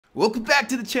Welcome back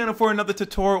to the channel for another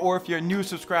tutorial, or if you're a new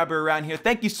subscriber around here,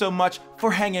 thank you so much for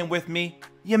hanging with me.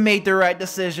 You made the right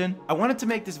decision. I wanted to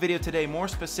make this video today more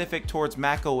specific towards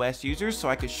Mac OS users so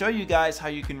I could show you guys how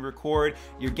you can record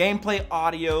your gameplay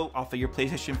audio off of your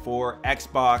PlayStation 4,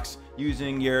 Xbox,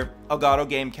 using your Elgato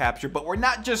game capture. But we're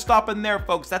not just stopping there,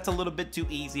 folks. That's a little bit too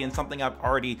easy and something I've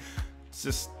already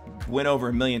just went over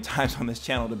a million times on this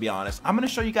channel, to be honest. I'm going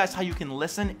to show you guys how you can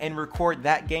listen and record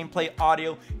that gameplay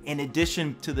audio in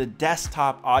addition to the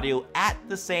desktop audio at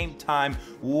the same time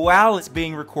while it's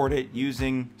being recorded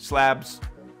using Streamlabs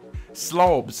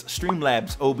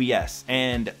OBS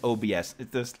and OBS.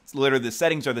 Literally the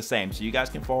settings are the same, so you guys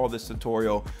can follow this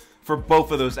tutorial for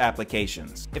both of those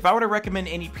applications. If I were to recommend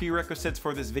any prerequisites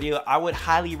for this video, I would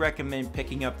highly recommend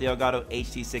picking up the Elgato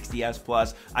HD60S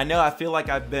Plus. I know I feel like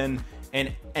I've been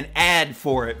an ad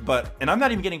for it, and I'm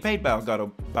not even getting paid by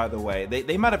Elgato, by the way.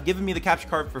 They might have given me the capture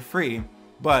card for free,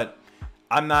 but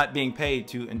I'm not being paid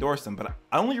to endorse them. But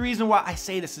the only reason why I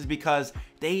say this is because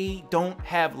they don't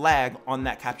have lag on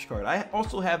that capture card. I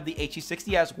also have the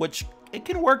HD60S, which it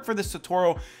can work for this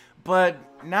tutorial, but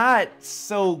not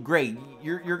so great.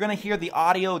 You're gonna hear the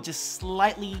audio just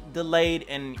slightly delayed,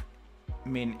 and I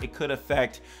mean, it could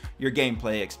affect your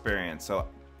gameplay experience. So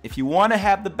if you want to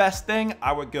have the best thing,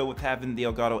 I would go with having the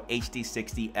Elgato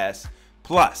HD60S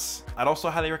Plus. I'd also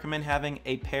highly recommend having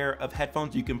a pair of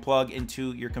headphones you can plug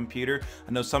into your computer.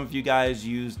 I know some of you guys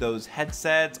use those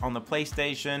headsets on the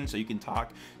PlayStation so you can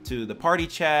talk to the party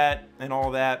chat and all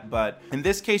that, but in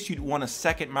this case you'd want a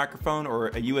second microphone or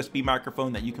a USB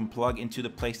microphone that you can plug into the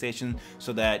PlayStation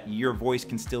so that your voice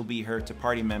can still be heard to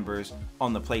party members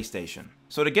on the PlayStation.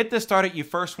 So to get this started, you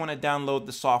first want to download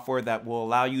the software that will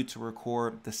allow you to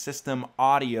record the system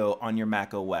audio on your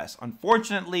Mac OS.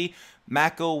 Unfortunately,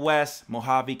 Mac OS,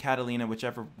 Mojave, Catalina,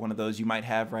 whichever one of those you might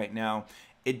have right now,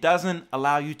 it doesn't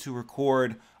allow you to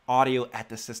record audio at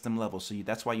the system level. So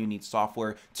that's why you need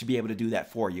software to be able to do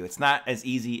that for you. It's not as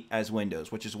easy as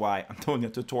Windows, which is why I'm doing a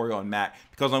tutorial on Mac,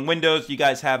 because on Windows, you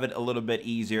guys have it a little bit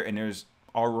easier, and there's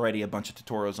already a bunch of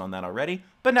tutorials on that already,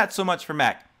 but not so much for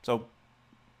Mac. So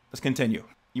let's continue.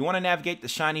 You want to navigate to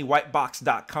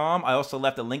shinywhitebox.com. I also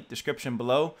left a link description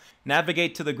below.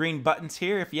 Navigate to the green buttons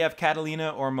here. If you have Catalina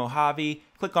or Mojave,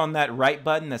 click on that right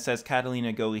button that says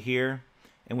Catalina, go here.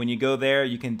 And when you go there,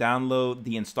 you can download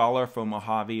the installer for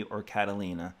Mojave or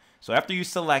Catalina. So after you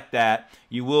select that,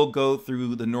 you will go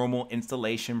through the normal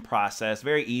installation process.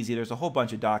 Very easy. There's a whole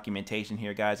bunch of documentation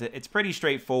here, guys. It's pretty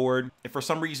straightforward. If for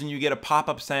some reason you get a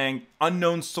pop-up saying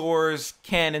unknown source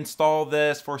can't install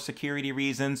this for security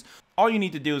reasons, all you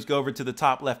need to do is go over to the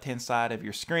top left-hand side of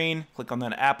your screen, click on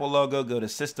that Apple logo, go to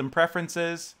System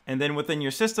Preferences, and then within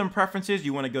your System Preferences,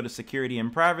 you want to go to Security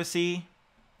and Privacy.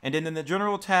 And then in the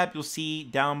General tab, you'll see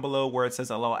down below where it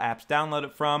says Allow Apps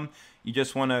Downloaded From. You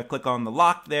just want to click on the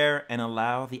lock there and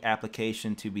allow the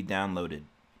application to be downloaded.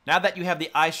 Now that you have the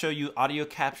iShowU audio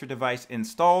capture device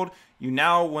installed, you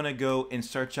now want to go and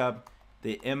search up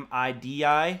the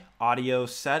MidnightMan audio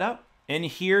setup. In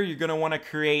here, you're going to want to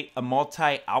create a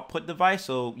multi-output device,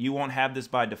 so you won't have this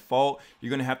by default.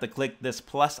 You're going to have to click this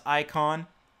plus icon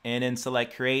and then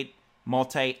select Create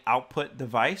Multi-Output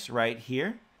Device right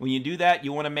here. When you do that,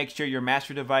 you want to make sure your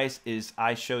master device is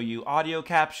iShowU audio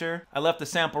capture. I left the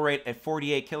sample rate at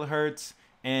 48 kilohertz.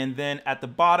 And then at the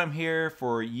bottom here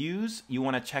for use, you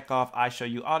want to check off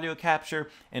iShowU audio capture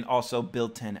and also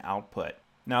built-in output.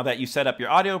 Now that you set up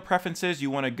your audio preferences, you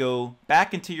want to go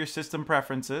back into your system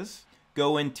preferences,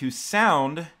 go into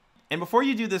sound. And before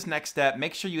you do this next step,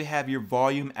 make sure you have your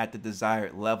volume at the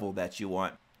desired level that you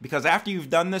want, because after you've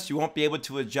done this, you won't be able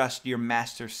to adjust your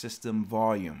master system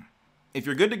volume. If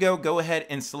you're good to go, go ahead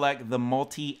and select the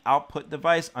multi-output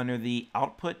device under the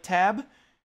Output tab.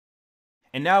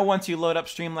 And now once you load up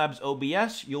Streamlabs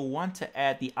OBS, you'll want to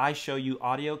add the iShowU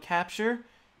audio capture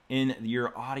in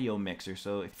your audio mixer.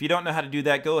 So if you don't know how to do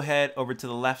that, go ahead over to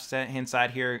the left-hand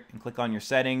side here and click on your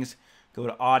settings, go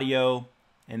to audio,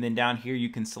 and then down here you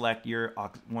can select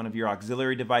one of your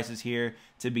auxiliary devices here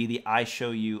to be the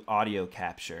iShowU audio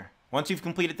capture. Once you've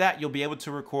completed that, you'll be able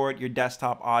to record your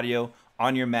desktop audio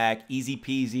on your Mac, easy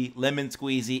peasy, lemon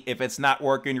squeezy. If it's not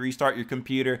working, restart your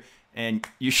computer and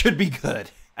you should be good.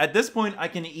 At this point, I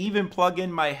can even plug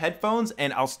in my headphones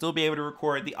and I'll still be able to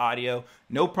record the audio,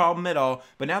 no problem at all.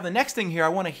 But now the next thing here, I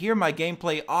want to hear my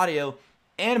gameplay audio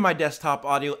and my desktop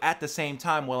audio at the same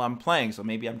time while I'm playing. So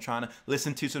maybe I'm trying to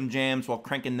listen to some jams while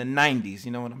cranking the 90s,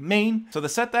 you know what I mean? So to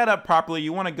set that up properly,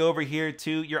 you want to go over here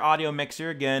to your audio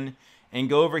mixer again and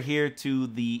go over here to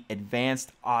the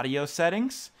advanced audio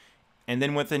settings. And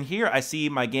then within here, I see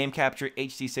my Game Capture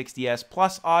HD60S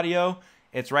Plus audio.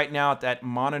 It's right now at that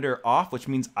monitor off, which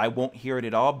means I won't hear it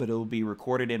at all, but it'll be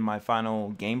recorded in my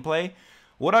final gameplay.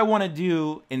 What I want to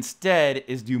do instead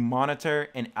is do monitor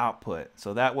and output.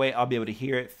 So that way I'll be able to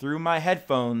hear it through my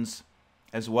headphones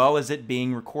as well as it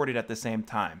being recorded at the same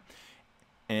time.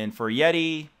 And for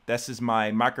Yeti, this is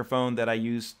my microphone that I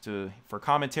use for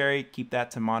commentary. Keep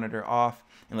that to monitor off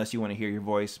unless you want to hear your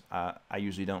voice. I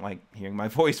usually don't like hearing my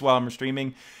voice while I'm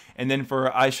streaming. And then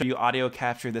for I show you audio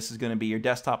capture, this is going to be your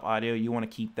desktop audio. You want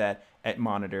to keep that at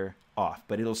monitor off,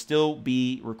 but it'll still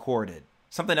be recorded.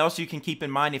 Something else you can keep in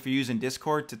mind if you're using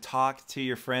Discord to talk to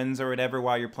your friends or whatever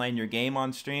while you're playing your game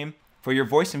on stream. For your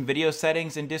voice and video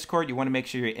settings in Discord, you want to make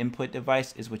sure your input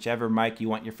device is whichever mic you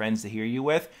want your friends to hear you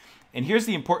with. And here's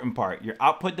the important part. Your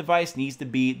output device needs to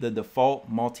be the default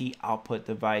multi-output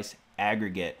device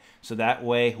aggregate. So that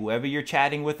way, whoever you're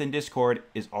chatting with in Discord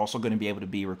is also going to be able to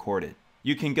be recorded.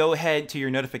 You can go ahead to your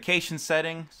notification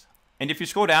settings. And if you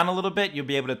scroll down a little bit, you'll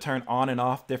be able to turn on and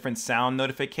off different sound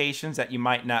notifications that you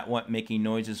might not want making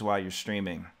noises while you're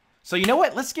streaming. So you know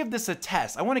what? Let's give this a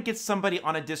test. I want to get somebody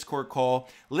on a Discord call,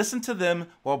 listen to them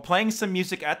while playing some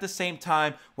music at the same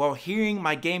time, while hearing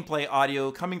my gameplay audio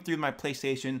coming through my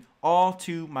PlayStation, all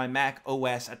to my Mac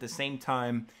OS at the same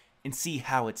time, and see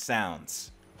how it sounds.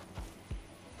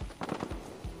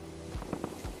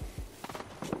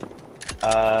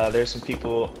 There's some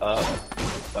people up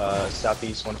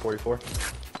southeast 144.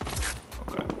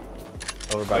 Okay.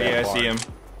 Over by yeah, I see him.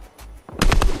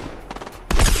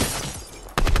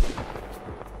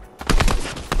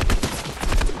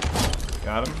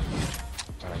 Got him.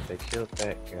 Alright, they killed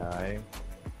that guy.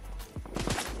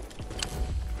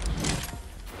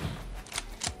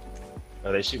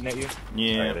 Are they shooting at you?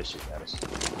 Yeah. Oh, they're shooting at us.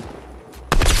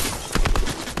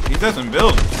 He doesn't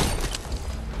build.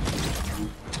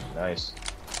 Nice.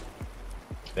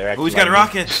 They're Oh, he's got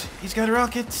rockets. He's got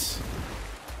rockets.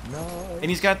 No. And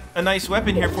he's got a nice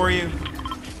weapon here for you.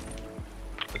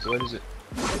 What is it?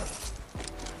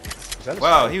 Is that a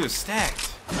Wow, sniper? he was stacked.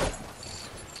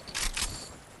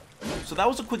 So that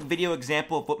was a quick video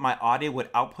example of what my audio would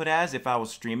output as if I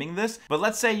was streaming this. But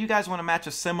let's say you guys want to match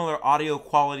a similar audio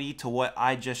quality to what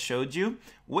I just showed you.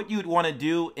 What you'd want to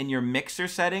do in your mixer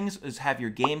settings is have your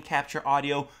game capture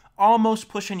audio almost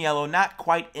pushing yellow, not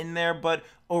quite in there, but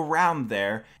around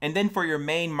there. And then for your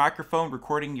main microphone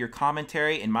recording your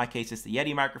commentary, in my case it's the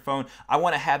Yeti microphone, I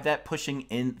want to have that pushing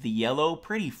in the yellow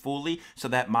pretty fully so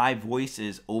that my voice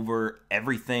is over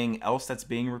everything else that's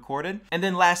being recorded. And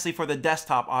then lastly, for the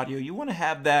desktop audio, you want to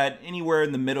have that anywhere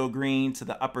in the middle green to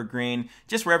the upper green,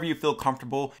 just wherever you feel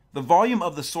comfortable. The volume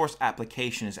of the source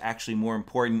application is actually more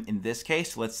important in this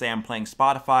case. Let's say I'm playing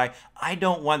Spotify. I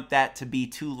don't want that to be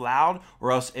too loud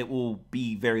or else it will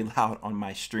be very loud on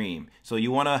my stream. So you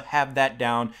want to have that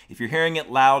down. If you're hearing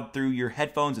it loud through your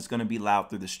headphones, it's going to be loud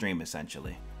through the stream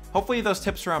essentially. Hopefully those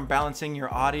tips around balancing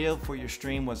your audio for your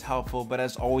stream was helpful, but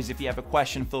as always, if you have a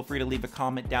question, feel free to leave a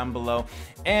comment down below.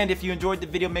 And if you enjoyed the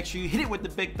video, make sure you hit it with the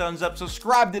big thumbs up,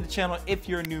 subscribe to the channel if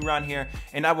you're new around here,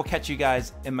 and I will catch you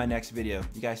guys in my next video.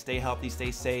 You guys stay healthy,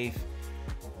 stay safe,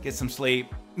 get some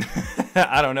sleep.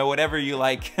 I don't know, whatever you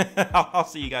like. I'll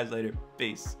see you guys later.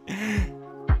 Peace.